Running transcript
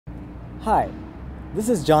Hi, this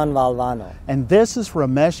is John Valvano. And this is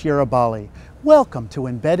Ramesh Yarabali. Welcome to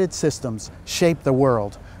Embedded Systems Shape the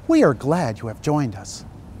World. We are glad you have joined us.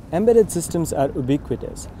 Embedded systems are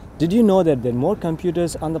ubiquitous. Did you know that there are more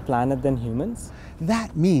computers on the planet than humans?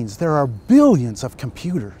 That means there are billions of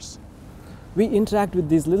computers. We interact with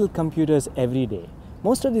these little computers every day.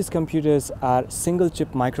 Most of these computers are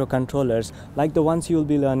single-chip microcontrollers like the ones you will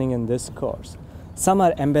be learning in this course. Some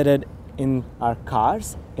are embedded in our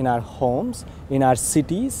cars, in our homes, in our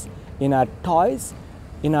cities, in our toys,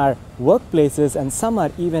 in our workplaces, and some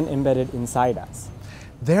are even embedded inside us.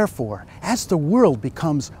 Therefore, as the world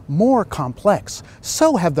becomes more complex,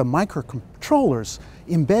 so have the microcontrollers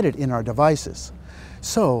embedded in our devices.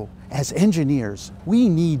 So, as engineers, we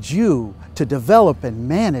need you to develop and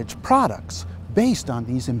manage products based on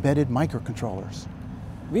these embedded microcontrollers.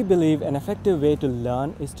 We believe an effective way to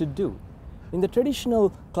learn is to do. In the traditional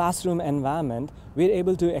classroom environment, we're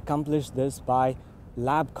able to accomplish this by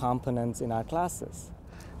lab components in our classes.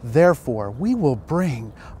 Therefore, we will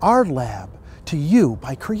bring our lab to you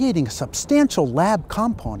by creating a substantial lab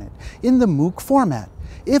component in the MOOC format.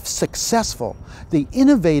 If successful, the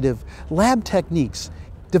innovative lab techniques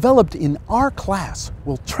developed in our class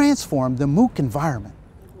will transform the MOOC environment.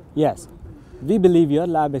 Yes, we believe your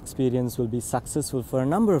lab experience will be successful for a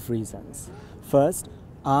number of reasons. First,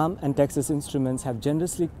 ARM and Texas Instruments have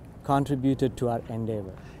generously contributed to our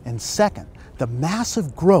endeavor. And second, the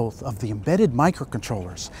massive growth of the embedded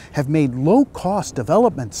microcontrollers have made low-cost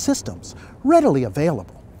development systems readily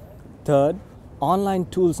available. Third, online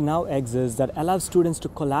tools now exist that allow students to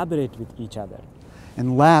collaborate with each other.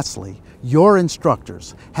 And lastly, your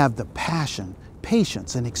instructors have the passion,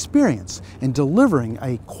 patience, and experience in delivering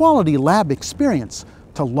a quality lab experience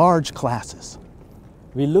to large classes.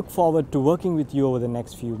 We look forward to working with you over the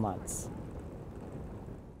next few months.